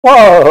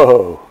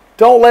Whoa!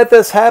 Don't let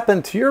this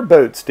happen to your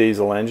boat's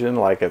diesel engine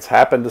like it's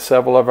happened to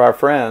several of our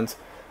friends.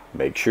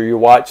 Make sure you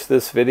watch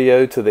this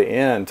video to the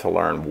end to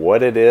learn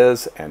what it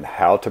is and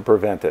how to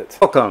prevent it.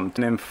 Welcome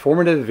to an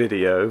informative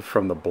video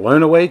from the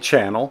Blown Away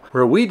channel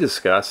where we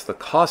discuss the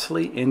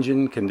costly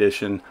engine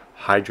condition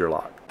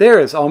Hydrolock.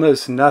 There is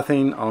almost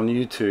nothing on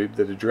YouTube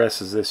that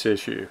addresses this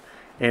issue,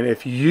 and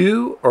if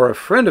you or a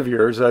friend of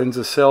yours owns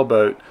a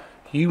sailboat,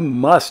 you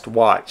must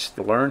watch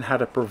to learn how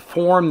to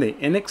perform the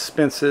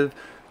inexpensive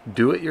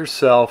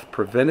do-it-yourself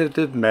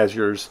preventative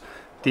measures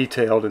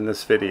detailed in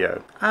this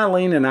video.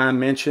 Eileen and I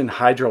mentioned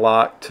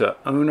Hydrolock to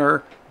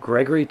owner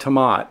Gregory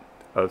Tomat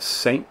of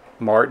St.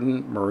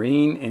 Martin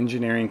Marine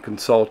Engineering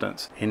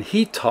Consultants, and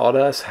he taught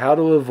us how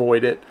to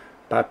avoid it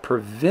by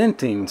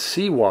preventing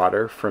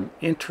seawater from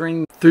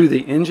entering through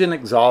the engine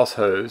exhaust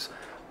hose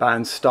by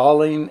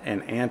installing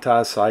an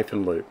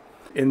anti-siphon loop.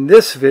 In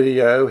this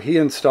video, he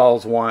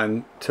installs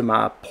one to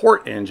my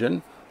port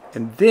engine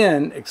and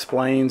then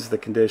explains the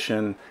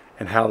condition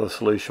and how the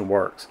solution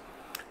works.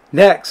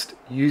 Next,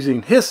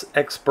 using his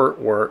expert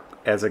work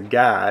as a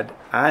guide,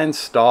 I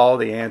install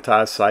the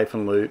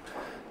anti-siphon loop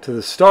to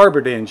the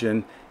starboard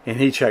engine and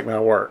he checked my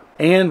work,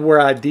 and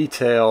where I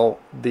detail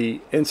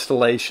the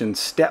installation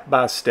step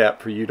by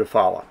step for you to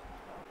follow.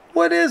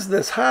 What is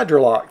this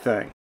Hydrolock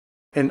thing?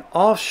 An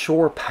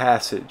offshore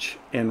passage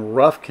in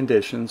rough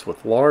conditions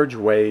with large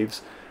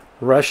waves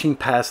rushing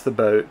past the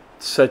boat,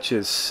 such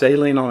as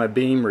sailing on a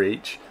beam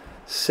reach,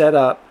 set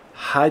up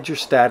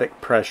hydrostatic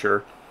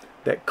pressure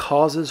that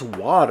causes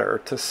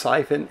water to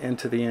siphon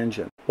into the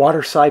engine.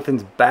 Water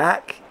siphons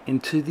back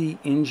into the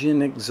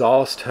engine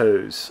exhaust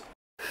hose,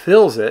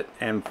 fills it,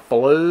 and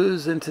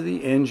flows into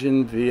the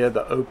engine via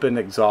the open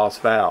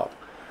exhaust valve.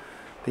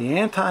 The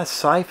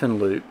anti-siphon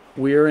loop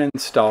we're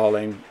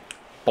installing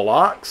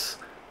blocks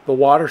the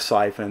water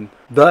siphon,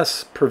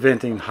 thus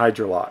preventing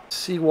hydrolock.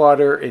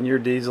 Seawater in your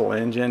diesel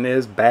engine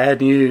is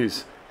bad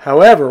news.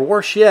 However,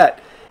 worse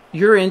yet,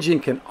 your engine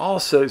can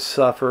also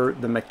suffer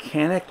the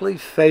mechanically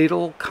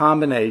fatal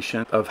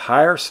combination of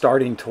higher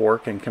starting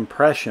torque and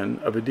compression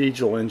of a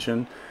diesel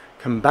engine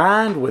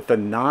combined with the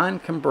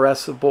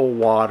non-compressible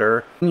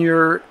water in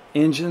your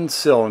engine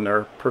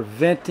cylinder,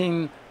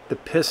 preventing the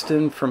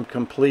piston from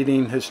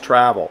completing his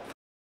travel.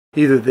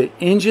 Either the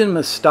engine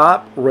must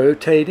stop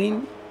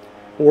rotating,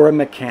 or a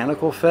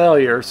mechanical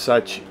failure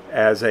such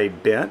as a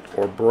bent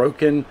or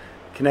broken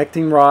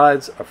connecting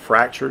rods, a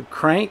fractured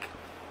crank,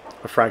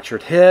 a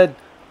fractured head,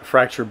 a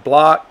fractured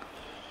block,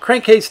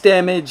 crankcase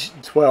damage.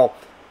 Well,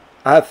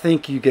 I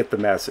think you get the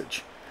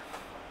message.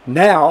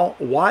 Now,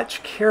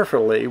 watch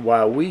carefully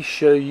while we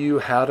show you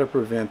how to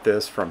prevent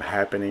this from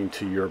happening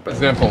to your boat.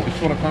 Example, you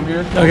just want to come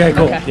here? Okay,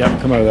 cool. Okay.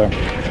 Yep, come over there.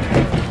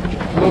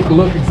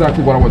 Look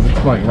exactly what I was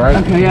explaining, right?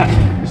 Okay,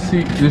 yeah. You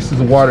see, this is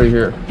the water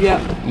here. Yeah.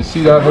 You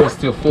see that hose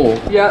still full?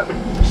 Yeah.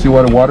 See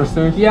where the water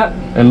stays? Yeah.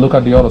 And look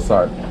at the other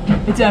side.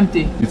 It's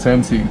empty. It's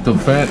empty. The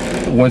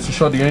vent, once you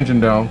shut the engine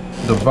down,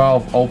 the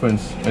valve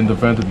opens in the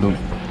vented loop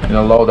and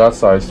allow that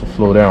side to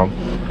flow down.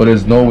 But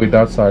there's no way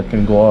that side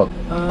can go up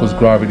because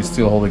gravity is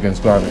still holding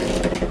against gravity.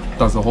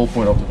 That's the whole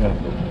point of the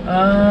vented loop.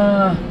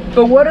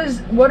 But what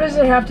does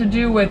it have to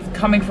do with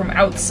coming from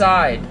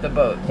outside the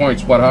boat?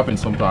 Points what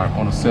happens sometimes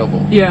on a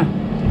sailboat. Yeah.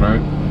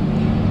 Right?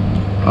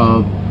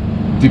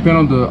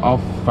 Depending on how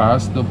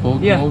fast the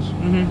boat goes,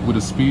 with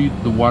the speed,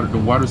 the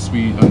water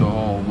speed and the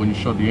hull when you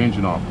shut the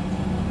engine off.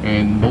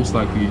 And most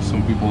likely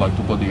some people like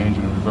to put the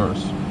engine in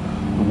reverse.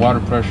 The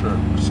water pressure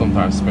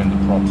sometimes spin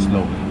the prop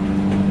slowly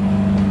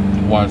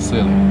while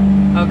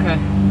sailing. Okay.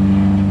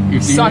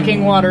 If the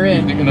Sucking water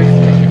in. If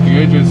the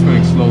engine is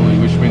spinning slowly,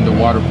 which means the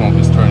water pump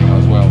is turning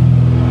as well.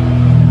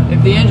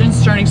 If the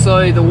engine's turning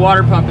slowly, the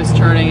water pump is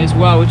turning as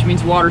well, which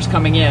means water's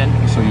coming in.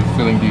 So you're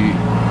filling the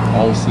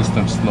whole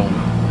system slowly.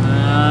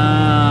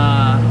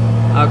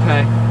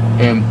 Okay.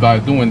 And by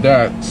doing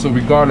that, so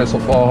regardless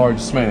of how hard you're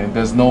spinning,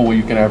 there's no way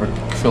you can ever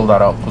fill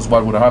that up. Because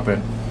what would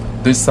happen,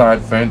 this side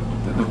vent,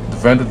 the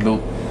vented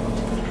loop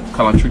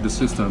kind of treat the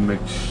system,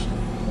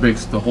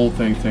 makes the whole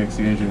thing thinks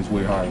the engine is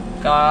way high.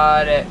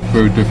 Got it.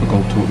 Very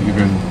difficult to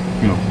even,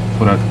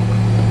 for that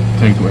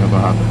thing to ever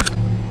happen.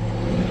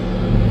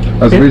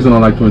 That's the reason I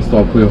like to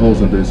install clear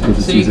holes in this, because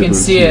it's so you easier can to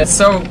see it.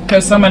 So,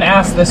 because someone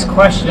asked this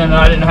question and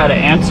I didn't know how to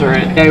answer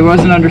it. I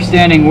wasn't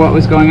understanding what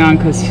was going on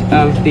because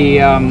of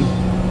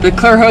the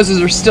clear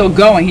hoses are still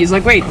going. He's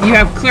like, wait, you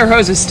have clear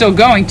hoses still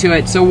going to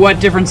it, so what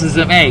difference does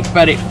it make?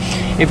 But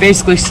it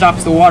basically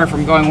stops the water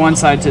from going one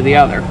side to the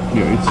other.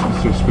 Yeah,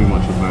 it's just pretty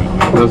much a thing.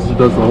 That's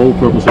the whole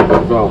purpose of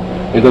that valve.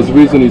 And that's the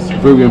reason it's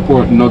very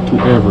important not to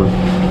ever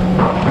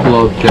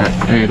plug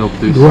that end of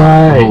this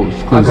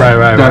hose, because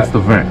that's the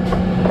vent.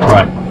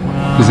 Right.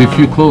 Because if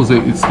you close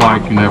it, it's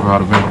like you never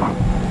had a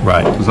vent.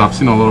 Right. Because I've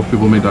seen a lot of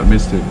people make that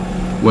mistake,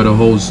 where the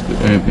hose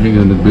hanging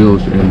in the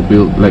bilge and the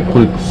bilge, like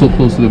put it so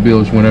close to the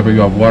bilge, whenever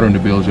you have water in the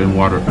bilge and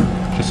water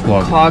just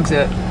clogs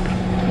it.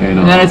 And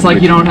then it's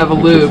like you don't have a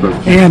lube.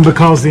 And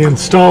because the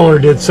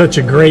installer did such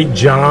a great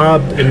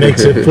job, it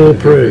makes it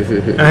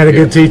foolproof. I had a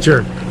good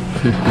teacher.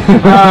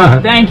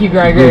 Thank you,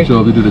 Gregory. Good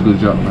job. You did a good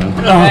job, man.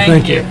 Oh,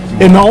 thank you.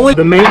 And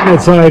the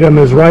maintenance item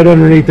is right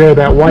underneath there,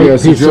 that white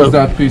Yes, piece. just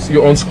that piece.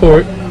 You unscrew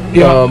it.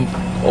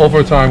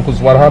 Over time,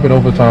 because what happened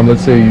over time,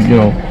 let's say, you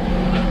know,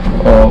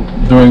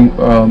 during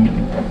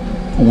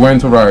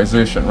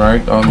winterization,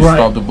 right? You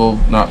stop the boat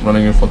not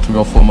running it for 3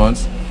 or 4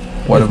 months.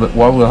 What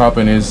will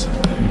happen is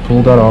you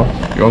pull that off,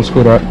 you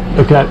unscrew that.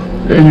 Okay.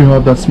 And you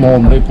have that small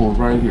nipple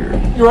right here.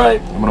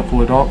 Right. I'm gonna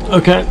pull it off.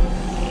 Okay.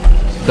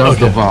 That's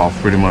the valve,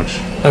 pretty much.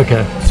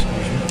 Okay.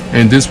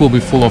 And this will be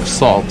full of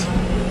salt.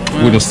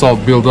 With the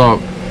salt build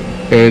up,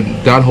 and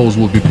that hose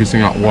will be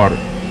pissing out water,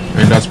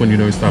 and that's when you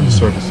know it's time to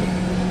service it.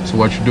 So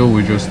what you do,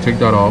 we just take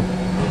that off,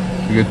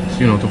 you get,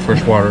 you know, to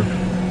fresh water,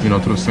 you know,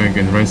 to the sink,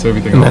 and rinse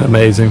everything Isn't off. that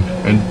amazing?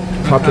 And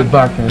pop it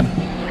back in.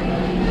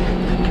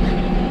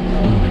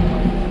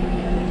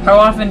 How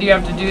often do you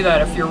have to do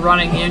that if you're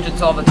running the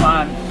engines all the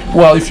time?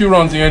 Well, if you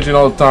run the engine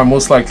all the time,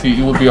 most likely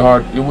it would be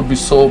hard. It would be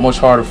so much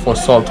harder for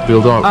salt to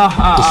build up.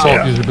 The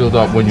salt usually build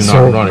up when you're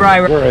not running.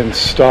 Right. We're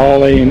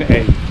installing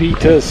a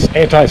Vetus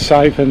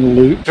anti-siphon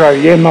loop to our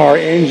Yanmar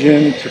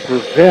engine to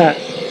prevent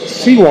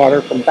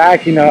seawater from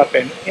backing up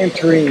and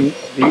entering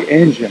the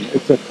engine.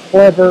 It's a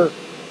clever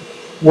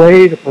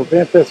way to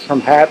prevent this from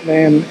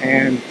happening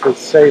and to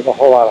save a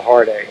whole lot of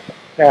heartache.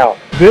 Now,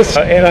 this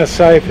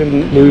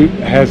anti-siphon loop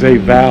has a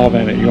valve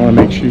in it. You want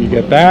to make sure you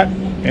get that.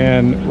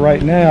 And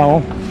right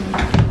now,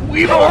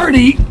 we've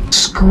already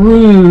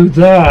screwed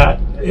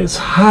that as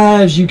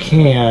high as you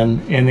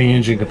can in the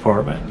engine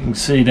compartment. You can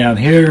see down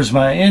here's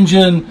my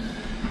engine,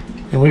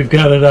 and we've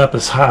got it up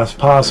as high as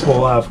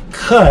possible. I've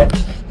cut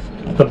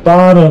the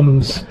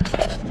bottoms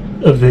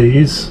of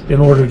these in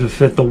order to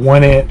fit the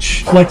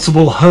 1-inch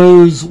flexible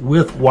hose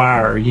with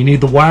wire. You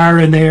need the wire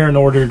in there in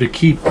order to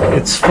keep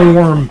its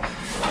form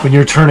when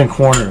you're turning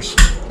corners.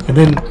 And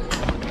then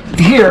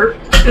here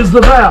is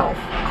the valve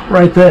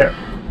right there.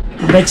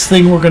 The next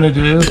thing we're going to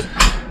do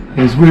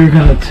is we're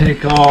going to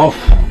take off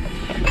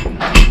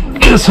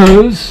this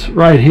hose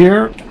right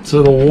here.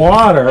 So the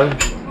water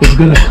is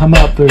going to come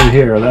up through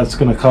here. That's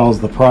going to cause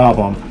the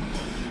problem.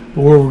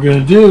 But what we're going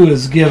to do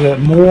is give it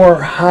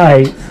more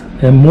height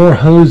and more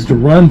hose to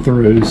run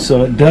through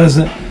so it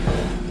doesn't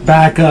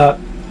back up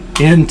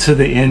into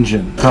the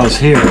engine. Because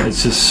here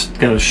it's just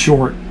got a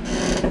short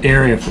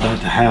area for that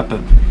to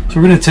happen. So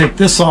we're going to take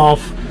this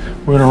off.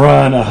 We're going to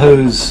run a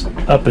hose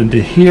up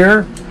into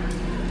here.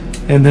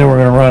 And then we're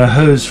going to run a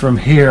hose from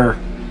here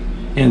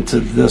into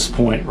this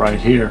point right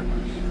here.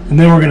 And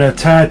then we're going to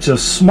attach a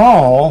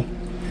small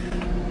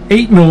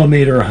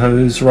 8mm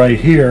hose right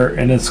here,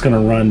 and it's going to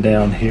run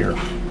down here.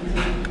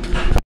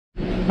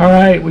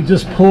 Alright, we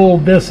just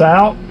pulled this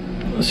out.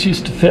 This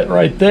used to fit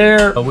right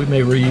there. We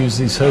may reuse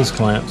these hose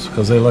clamps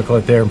because they look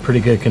like they're in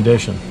pretty good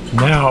condition.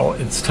 Now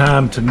it's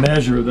time to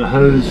measure the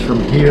hose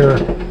from here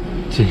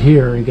to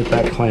here and get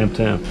that clamped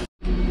in.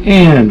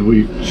 And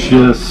we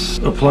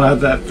just applied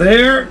that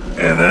there,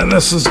 and then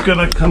this is going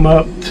to come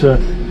up to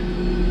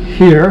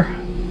here.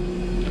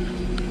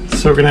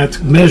 So we're going to have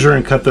to measure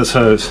and cut this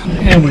hose.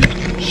 And we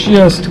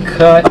just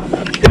cut,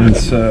 and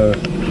so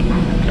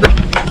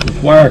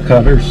with wire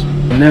cutters.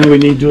 And now we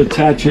need to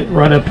attach it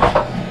right up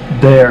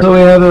there. So we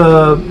have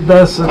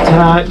this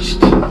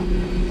attached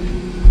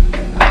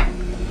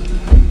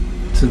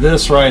to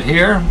this right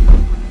here,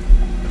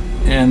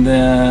 and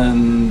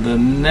then the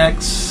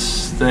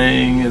next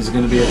thing is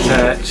going to be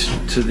attached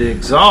to the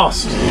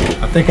exhaust.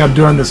 I think I'm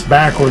doing this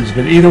backwards,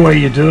 but either way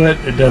you do it,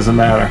 it doesn't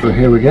matter. So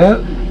here we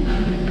go.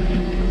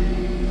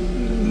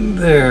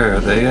 There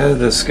they go.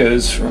 This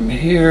goes from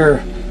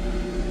here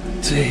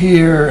to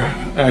here.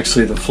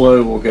 Actually, the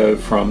flow will go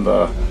from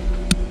the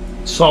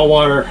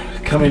saltwater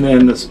coming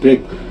in this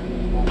big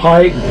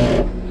pipe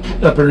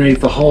up underneath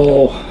the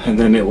hole, and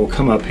then it will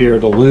come up here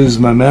to lose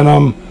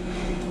momentum,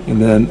 and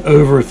then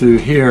over through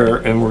here,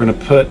 and we're going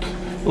to put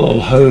a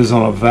little hose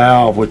on a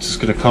valve, which is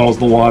going to cause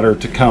the water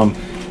to come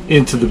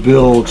into the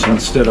bilge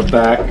instead of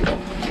back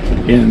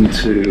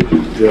into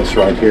this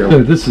right here.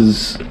 So this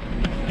is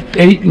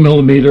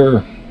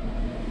 8mm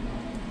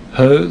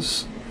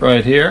hose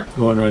right here,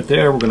 going right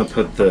there. We're going to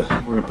put the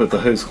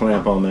hose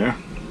clamp on there,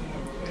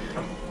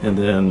 and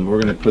then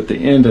we're going to put the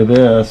end of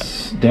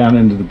this down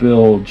into the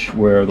bilge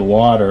where the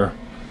water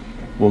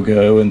will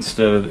go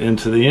instead of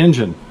into the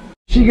engine.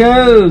 She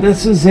goes.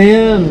 This is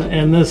in,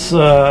 and this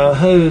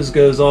hose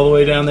goes all the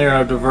way down there.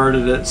 I've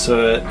diverted it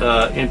so it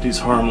empties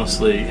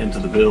harmlessly into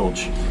the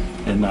bilge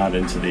and not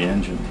into the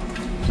engine.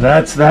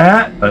 That's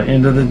that.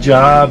 End of the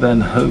job,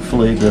 and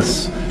hopefully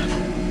this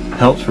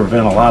helps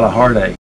prevent a lot of heartache.